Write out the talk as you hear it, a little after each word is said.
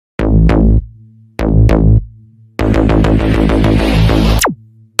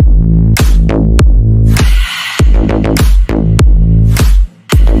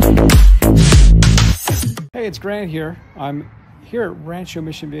Grant here. I'm here at Rancho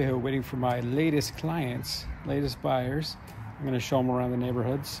Mission Viejo waiting for my latest clients, latest buyers. I'm going to show them around the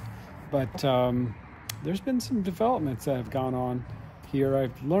neighborhoods. But there's been some developments that have gone on here.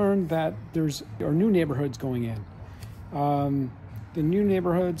 I've learned that there are new neighborhoods going in. The new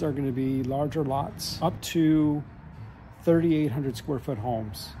neighborhoods are going to be larger lots, up to 3,800 square foot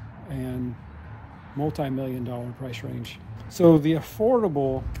homes and multi-million-dollar price range. So the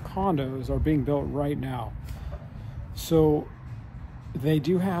affordable condos are being built right now. So they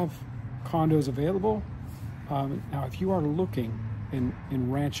do have condos available. Now, if you are looking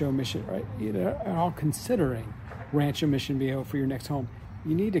in Rancho Mission, right, at all considering Rancho Mission Viejo for your next home,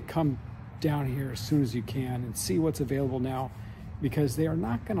 you need to come down here as soon as you can and see what's available now, because they are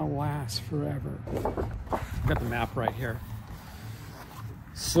not going to last forever. I've got the map right here.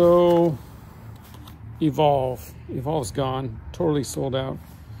 So Evolve's gone, totally sold out.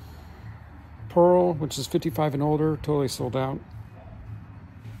 Pearl, which is 55 and older, totally sold out.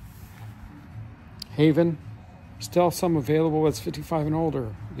 Haven, still some available. It's 55 and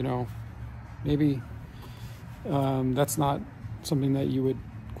older. You know, maybe that's not something that you would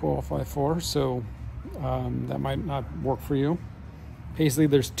qualify for, so that might not work for you. Paisley,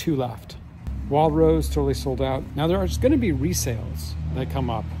 there's 2 left. Wal R's totally sold out. Now there's going to be resales that come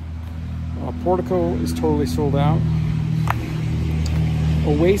up. Portical is totally sold out.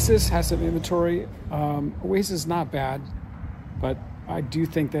 Oasis has some inventory. Oasis is not bad, but I do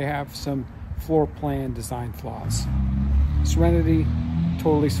think they have some floor plan design flaws. Serenity,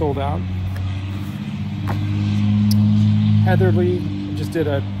 totally sold out. Heatherly, just did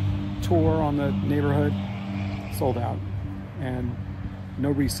a tour on the neighborhood, sold out, and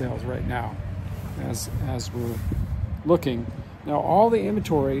no resales right now as we're looking. Now all the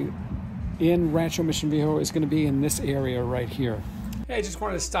inventory in Rancho Mission Viejo is going to be in this area right here. Hey, I just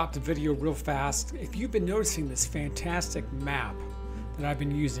wanted to stop the video real fast. If you've been noticing this fantastic map that I've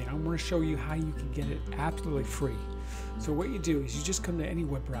been using, I want to show you how you can get it absolutely free. So what you do is you just come to any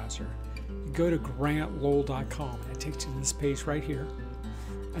web browser, you go to grantlowell.com, and it takes you to this page right here,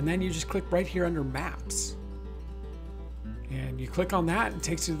 and then you just click right here under maps, and you click on that and it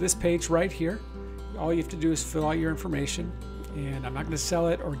takes you to this page right here. All you have to do is fill out your information, and I'm not going to sell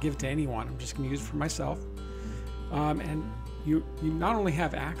it or give it to anyone. I'm just going to use it for myself. And you not only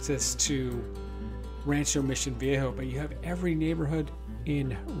have access to Rancho Mission Viejo, but you have every neighborhood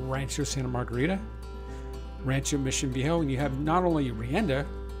in Rancho Santa Margarita, Rancho Mission Viejo, and you have not only Rienda,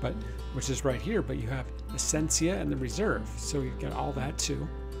 which is right here, but you have Essencia and the Reserve. So you've got all that too.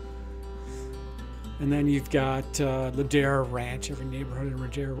 And then you've got Ladera Ranch, every neighborhood in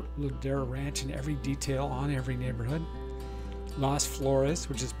Ladera Ranch, and every detail on every neighborhood. Las Flores,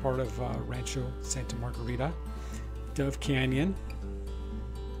 which is part of Rancho Santa Margarita. Dove Canyon.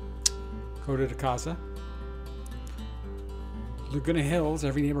 Coda de Casa. Laguna Hills,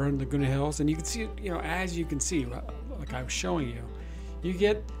 every neighborhood in Laguna Hills. And you can see, you know, as you can see, like I was showing you, you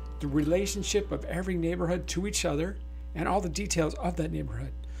get the relationship of every neighborhood to each other and all the details of that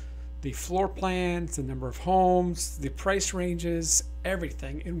neighborhood. The floor plans, the number of homes, the price ranges,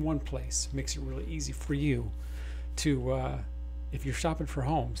 everything in one place. Makes it really easy for you to, if you're shopping for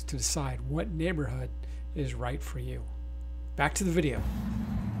homes, to decide what neighborhood is right for you. Back to the video.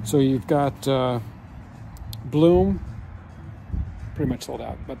 So you've got Bloom, pretty much sold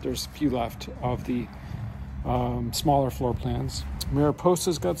out, but there's a few left of the smaller floor plans.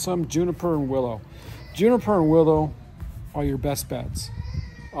 Mariposa's got some. Juniper and Willow. Juniper and Willow are your best bets.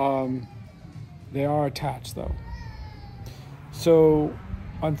 They are attached though. So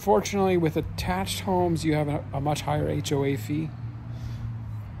unfortunately with attached homes you have a much higher HOA fee.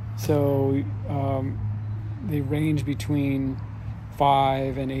 So they range between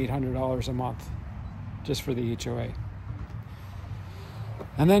 $500 and $800 a month just for the HOA.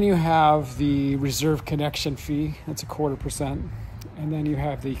 And then you have the reserve connection fee, that's 0.25%. And then you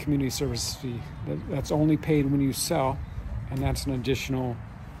have the community services fee that's only paid when you sell, and that's an additional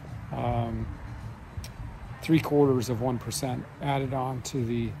 0.75% added on to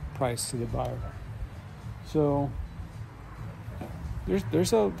the price to the buyer. So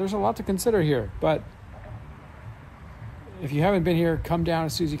there's a lot to consider here, but if you haven't been here, come down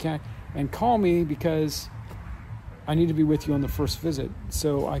as soon as you can and call me, because I need to be with you on the first visit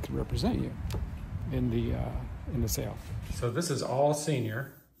so I can represent you in the sale. So this is all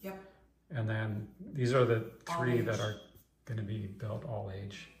senior. Yep. And then these are the 3 that are going to be built all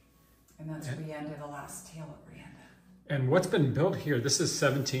age. And that's Rienda, the last tail of Rienda. And what's been built here, this is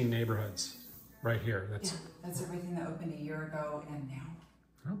 17 neighborhoods right here. That's everything that opened a year ago and now.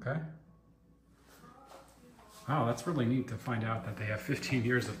 Okay. Wow, that's really neat to find out that they have 15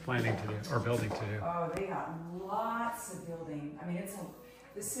 years of planning to do, or building to do. Oh, they got lots of building. I mean,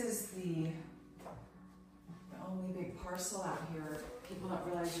 this is the only big parcel out here. People don't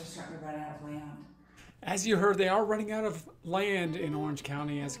realize they're starting to run out of land. As you heard, they are running out of land in Orange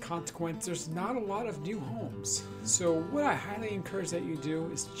County. As a consequence, there's not a lot of new homes. So what I highly encourage that you do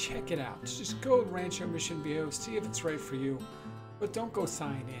is check it out. Just go to Rancho Mission Viejo, see if it's right for you, but don't go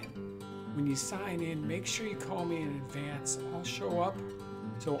sign in. When you sign in, make sure you call me in advance. I'll show up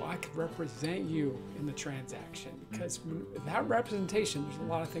so I can represent you in the transaction, because without representation, there's a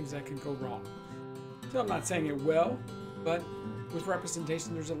lot of things that could go wrong. So I'm not saying it will, but with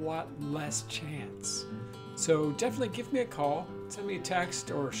representation, there's a lot less chance. So definitely give me a call, send me a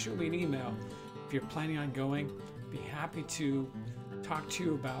text, or shoot me an email. If you're planning on going, be happy to talk to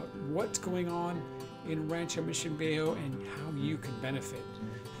you about what's going on in Rancho Mission Viejo and how you can benefit.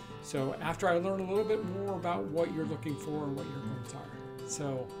 So after I learn a little bit more about what you're looking for and what your goals are.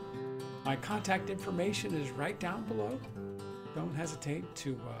 So my contact information is right down below. Don't hesitate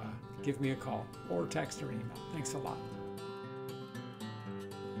to give me a call or text or email. Thanks a lot.